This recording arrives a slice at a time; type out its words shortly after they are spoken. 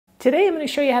Today I'm going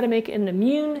to show you how to make an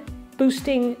immune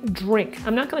boosting drink.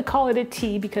 I'm not going to call it a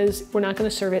tea because we're not going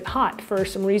to serve it hot for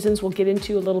some reasons we'll get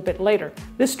into a little bit later.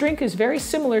 This drink is very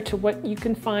similar to what you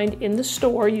can find in the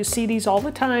store. You see these all the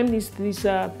time, these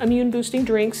immune boosting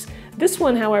drinks. This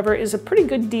one, however, is a pretty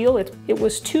good deal. It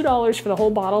was $2 for the whole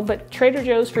bottle, but Trader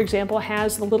Joe's, for example,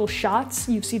 has the little shots.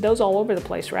 You see those all over the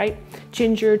place, right?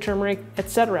 Ginger, turmeric,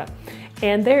 etc.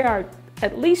 And they are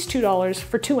at least $2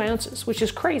 for 2 ounces, which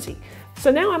is crazy. So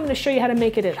now I'm going to show you how to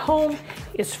make it at home.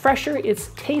 It's fresher, it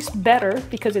tastes better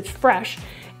because it's fresh,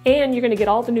 and you're going to get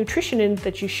all the nutrition in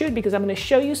that you should, because I'm going to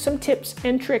show you some tips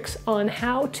and tricks on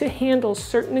how to handle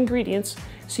certain ingredients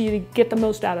so you get the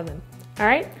most out of them. All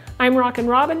right, I'm Rockin'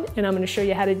 Robin, and I'm going to show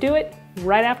you how to do it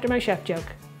right after my chef joke.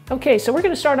 Okay, so we're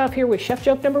going to start off here with chef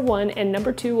joke number 1, and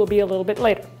number 2 will be a little bit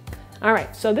later. All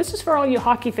right, so this is for all you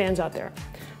hockey fans out there.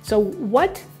 So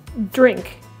what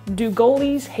drink do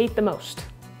goalies hate the most?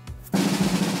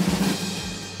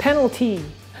 Penalty.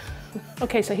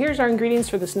 Okay, so here's our ingredients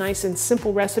for this nice and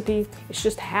simple recipe. It's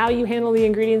just how you handle the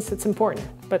ingredients that's important.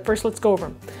 But first, let's go over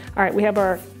them. All right, we have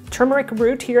our turmeric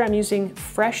root here. I'm using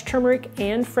fresh turmeric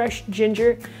and fresh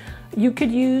ginger. You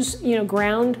could use,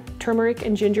 ground turmeric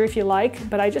and ginger if you like,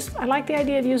 but I like the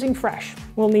idea of using fresh.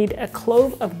 We'll need a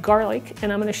clove of garlic,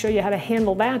 and I'm going to show you how to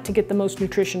handle that to get the most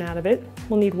nutrition out of it.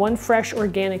 We'll need 1 fresh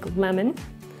organic lemon.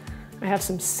 I have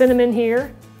some cinnamon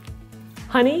here.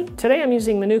 Honey, today I'm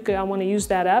using Manuka, I want to use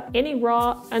that up. Any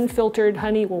raw, unfiltered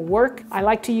honey will work. I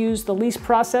like to use the least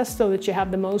processed so that you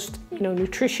have the most,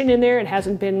 nutrition in there. It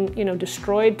hasn't been,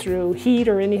 destroyed through heat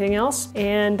or anything else.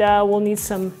 And we'll need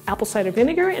some apple cider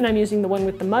vinegar, and I'm using the one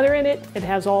with the mother in it. It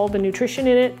has all the nutrition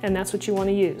in it, and that's what you want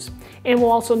to use. And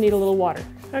we'll also need a little water.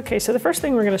 Okay, so the first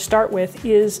thing we're going to start with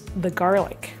is the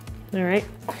garlic. All right.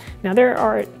 Now there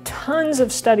are tons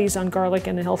of studies on garlic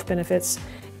and the health benefits.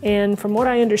 And from what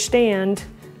I understand,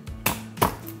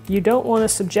 you don't want to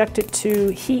subject it to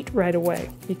heat right away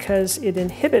because it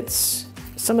inhibits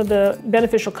some of the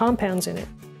beneficial compounds in it.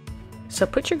 So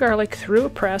put your garlic through a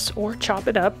press or chop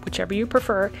it up, whichever you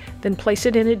prefer, then place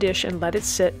it in a dish and let it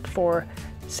sit for,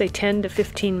 say, 10 to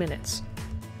 15 minutes.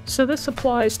 So this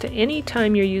applies to any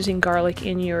time you're using garlic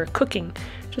in your cooking.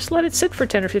 Just let it sit for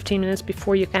 10 or 15 minutes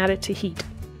before you add it to heat.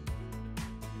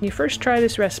 When you first try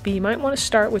this recipe, you might want to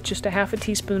start with just a half a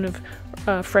teaspoon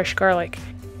of fresh garlic,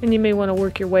 and you may want to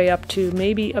work your way up to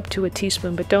maybe up to a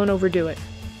teaspoon, but don't overdo it.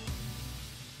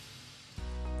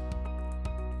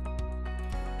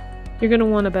 You're going to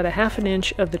want about a half an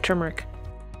inch of the turmeric.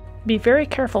 Be very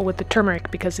careful with the turmeric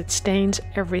because it stains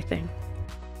everything.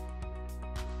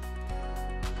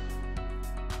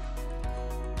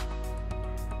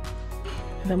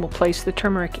 And then we'll place the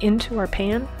turmeric into our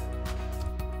pan.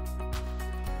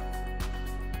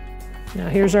 Now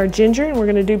here's our ginger, and we're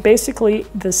going to do basically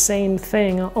the same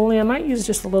thing, only I might use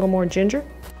just a little more ginger.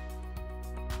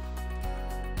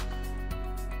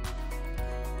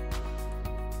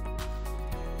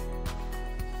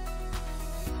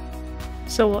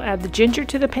 So we'll add the ginger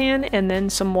to the pan and then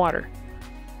some water.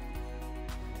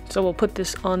 So we'll put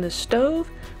this on the stove,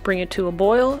 bring it to a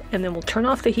boil, and then we'll turn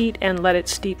off the heat and let it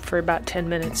steep for about 10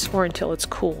 minutes or until it's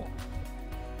cool.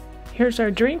 Here's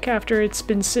our drink after it's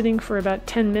been sitting for about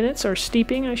 10 minutes, or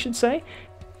steeping I should say.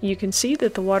 You can see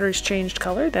that the water has changed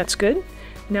color, that's good.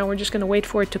 Now we're just going to wait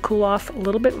for it to cool off a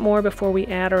little bit more before we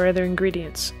add our other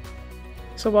ingredients.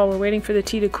 So while we're waiting for the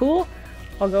tea to cool,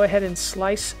 I'll go ahead and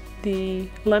slice the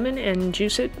lemon and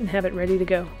juice it and have it ready to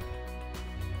go.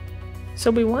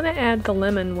 So we want to add the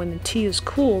lemon when the tea is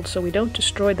cooled so we don't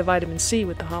destroy the vitamin C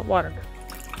with the hot water.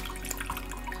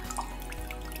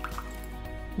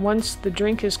 Once the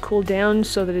drink is cooled down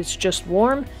so that it's just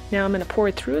warm, now I'm going to pour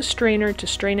it through a strainer to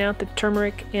strain out the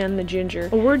turmeric and the ginger.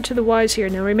 A word to the wise here,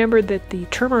 now remember that the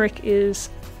turmeric is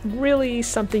really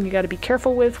something you got to be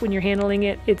careful with when you're handling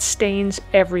it. It stains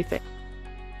everything.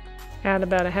 Add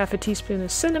about a half a teaspoon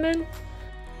of cinnamon,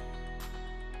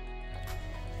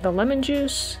 the lemon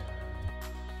juice,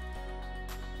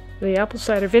 the apple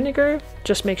cider vinegar.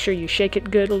 Just make sure you shake it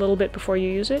good a little bit before you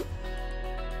use it.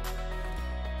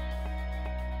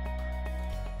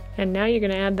 And now you're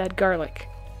going to add that garlic.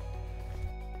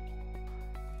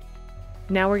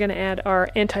 Now we're going to add our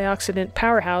antioxidant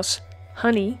powerhouse,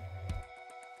 honey.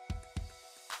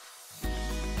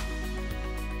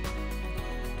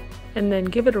 And then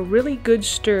give it a really good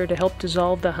stir to help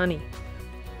dissolve the honey.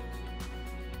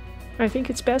 I think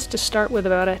it's best to start with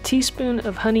about a teaspoon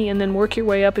of honey and then work your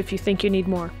way up if you think you need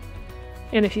more.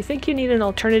 And if you think you need an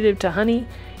alternative to honey,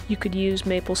 you could use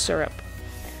maple syrup.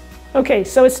 Okay,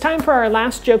 so it's time for our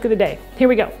last joke of the day. Here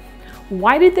we go.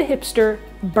 Why did the hipster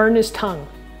burn his tongue?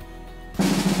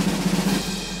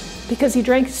 because he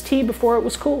drank his tea before it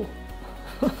was cool.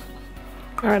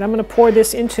 All right, I'm gonna pour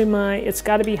this into my it's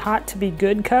gotta be hot to be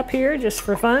good cup here, just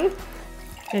for fun.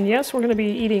 And yes, we're gonna be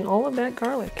eating all of that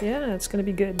garlic. Yeah, it's gonna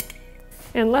be good.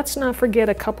 And let's not forget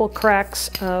a couple cracks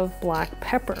of black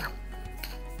pepper.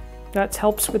 That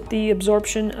helps with the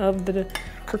absorption of the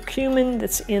curcumin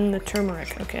that's in the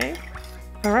turmeric, okay?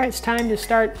 All right, it's time to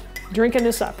start drinking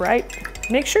this up, right?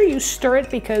 Make sure you stir it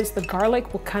because the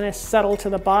garlic will kind of settle to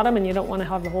the bottom and you don't want to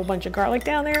have a whole bunch of garlic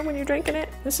down there when you're drinking it.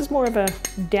 This is more of a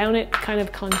down it kind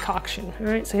of concoction. All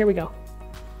right, so here we go.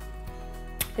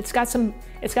 It's got some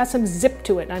zip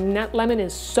to it. I mean, that lemon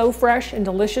is so fresh and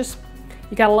delicious.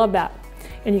 You gotta love that.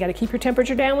 And you gotta keep your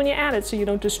temperature down when you add it so you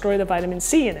don't destroy the vitamin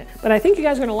C in it. But I think you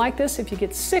guys are gonna like this. If you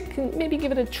get sick, maybe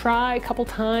give it a try a couple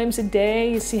times a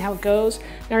day, see how it goes.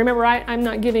 Now remember, I'm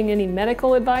not giving any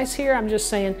medical advice here. I'm just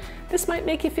saying this might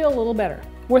make you feel a little better.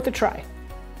 Worth a try.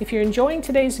 If you're enjoying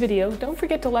today's video, don't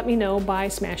forget to let me know by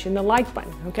smashing the like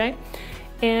button, okay?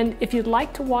 And if you'd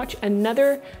like to watch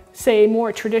another, say,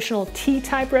 more traditional tea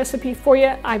type recipe for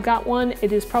you, I've got one.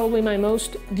 It is probably my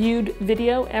most viewed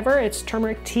video ever. It's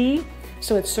turmeric tea.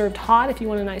 So it's served hot if you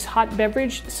want a nice hot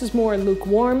beverage. This is more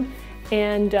lukewarm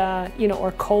and,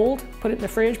 or cold, put it in the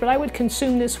fridge. But I would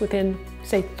consume this within,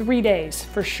 say, 3 days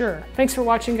for sure. Thanks for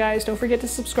watching, guys. Don't forget to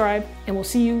subscribe, and we'll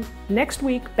see you next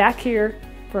week back here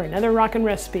for another rockin'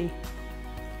 recipe.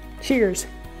 Cheers.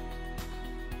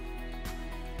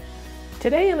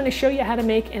 Today I'm going to show you how to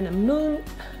make I'm going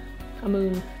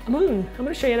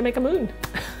to show you how to make a moon.